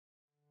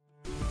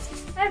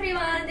Hi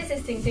everyone, this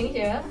is Ting Ting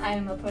here. I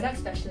am a product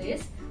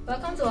specialist.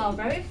 Welcome to our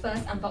very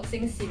first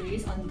unboxing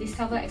series on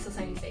Discover Axil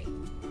Scientific.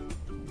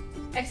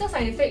 Axil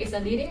Scientific is a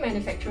leading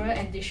manufacturer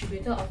and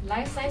distributor of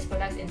life science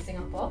products in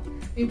Singapore.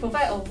 We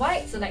provide a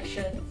wide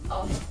selection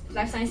of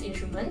life science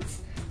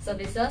instruments,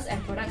 services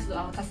and products to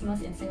our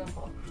customers in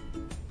Singapore.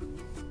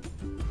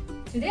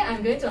 Today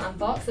I'm going to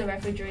unbox the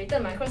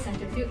refrigerated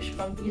microcentrifuge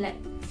from DLAB.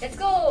 Let's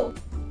go!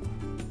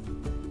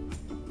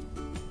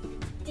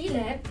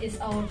 DLAB is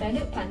our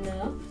valued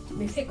partner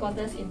with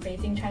headquarters in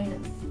Beijing, China.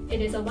 It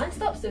is a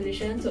one-stop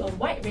solution to a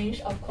wide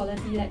range of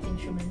quality lab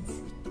instruments.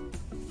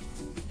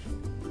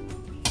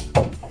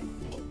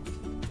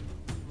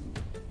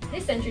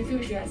 This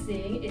centrifuge you are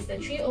seeing is the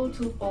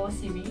 3024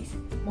 series,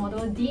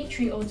 model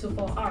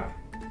D3024R.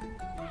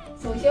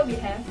 So here we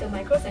have the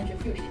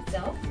microcentrifuge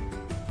itself,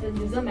 the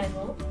user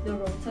manual, the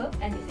rotor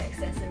and its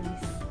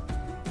accessories.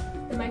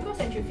 The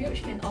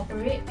microcentrifuge can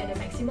operate at a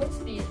maximum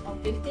speed of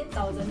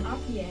 15,000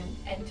 RPM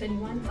and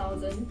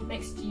 21,000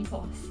 max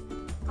G-force.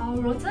 Our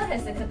rotor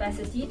has the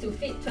capacity to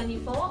fit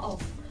 24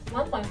 of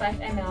 1.5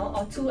 ml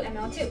or 2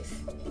 ml tubes.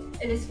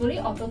 It is fully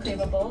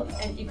autoclavable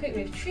and equipped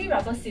with 3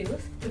 rubber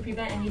seals to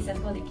prevent any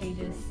sample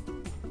leakages.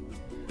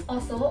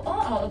 Also, all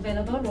our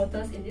available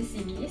rotors in this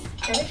series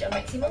can reach a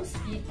maximum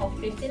speed of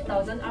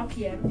 15,000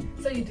 RPM,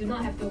 so you do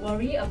not have to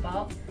worry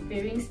about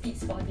varying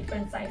speeds for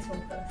different size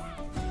rotors.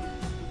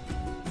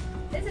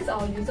 This is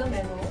our user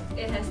manual.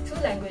 It has 2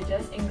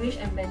 languages, English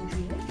and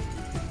Mandarin,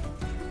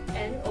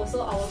 and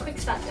also our quick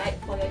start guide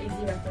for your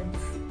easy reference.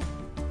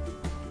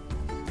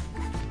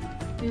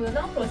 We will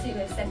now proceed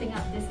with setting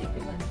up this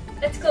equipment.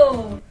 Let's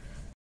go!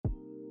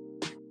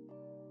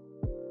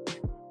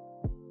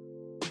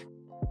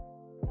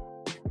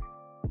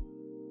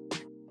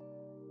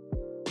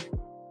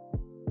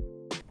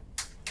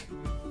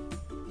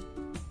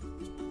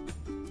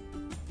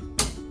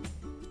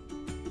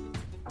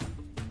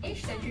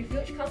 Each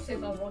centrifuge comes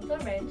with a rotor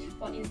wrench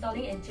for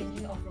installing and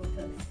changing of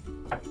rotors.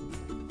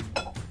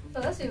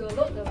 First, we will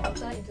load the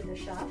rotor into the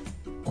shaft.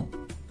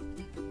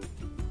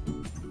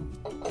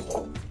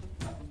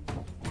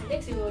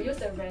 Next, we will use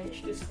the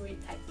wrench to screw it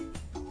tight.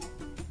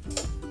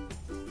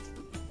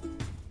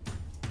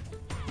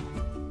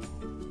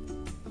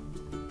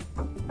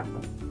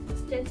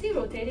 Gently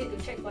rotate it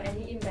to check for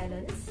any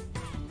imbalance.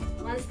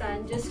 Once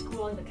done, just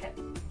screw on the cap.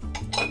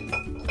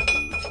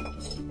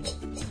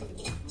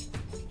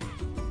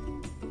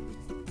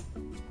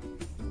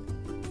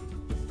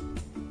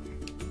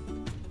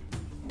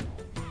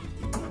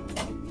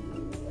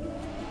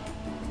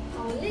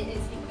 Our lid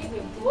is equipped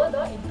with dual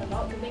door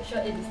interlock to make sure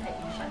it is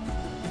tightly shut.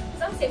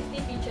 Some safety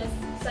features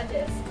such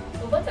as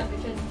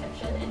over-temperature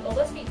detection and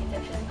overspeed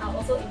detection are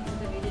also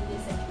included within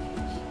this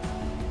centrifuge.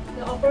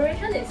 The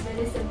operation is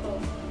really simple.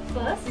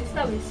 First, you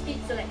start with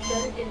speed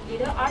selection in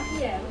either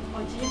RPM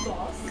or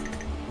G-force.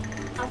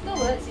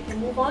 Afterwards, you can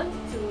move on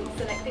to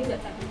selecting the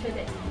temperature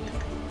that you need.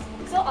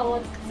 So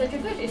our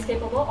centrifuge is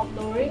capable of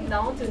lowering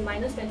down to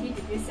 -20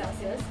 degrees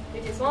Celsius,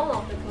 which is one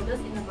of the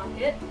coldest in the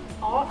market,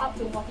 or up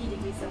to 40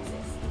 degrees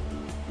Celsius.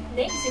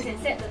 Next, you can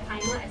set the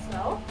timer as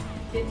well,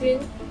 between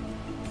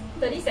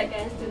 30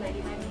 seconds to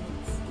 99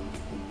 minutes.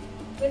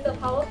 With a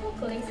powerful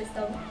cooling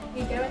system,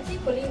 we guarantee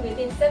cooling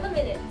within 7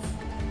 minutes.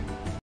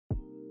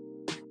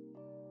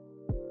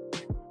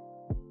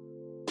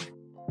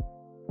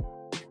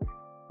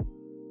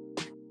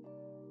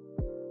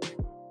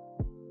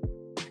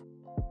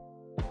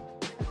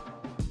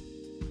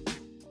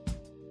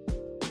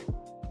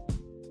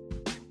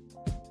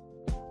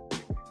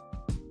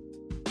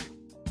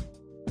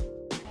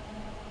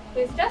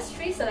 With just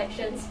 3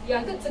 selections, you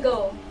are good to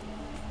go!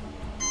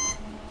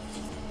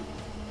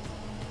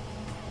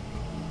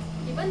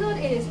 Even though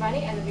it is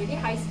running at a really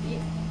high speed,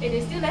 it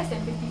is still less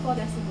than 54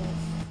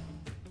 decibels.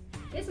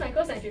 This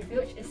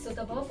microcentrifuge is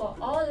suitable for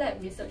all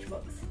lab research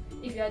works.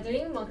 If you are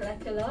doing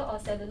molecular or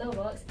cellular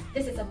works,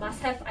 this is a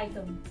must-have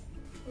item.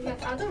 We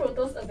have other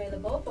rotors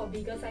available for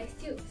bigger size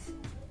tubes.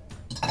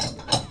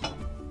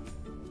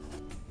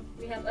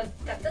 We have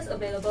adapters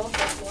available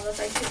for smaller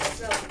size tubes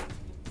as well.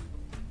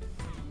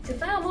 To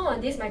find out more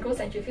on this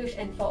microcentrifuge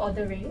and for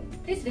ordering,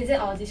 please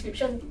visit our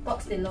description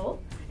box below.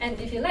 And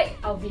if you like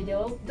our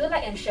video, do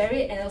like and share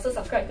it and also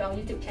subscribe to our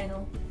YouTube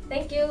channel.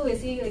 Thank you, we'll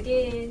see you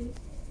again!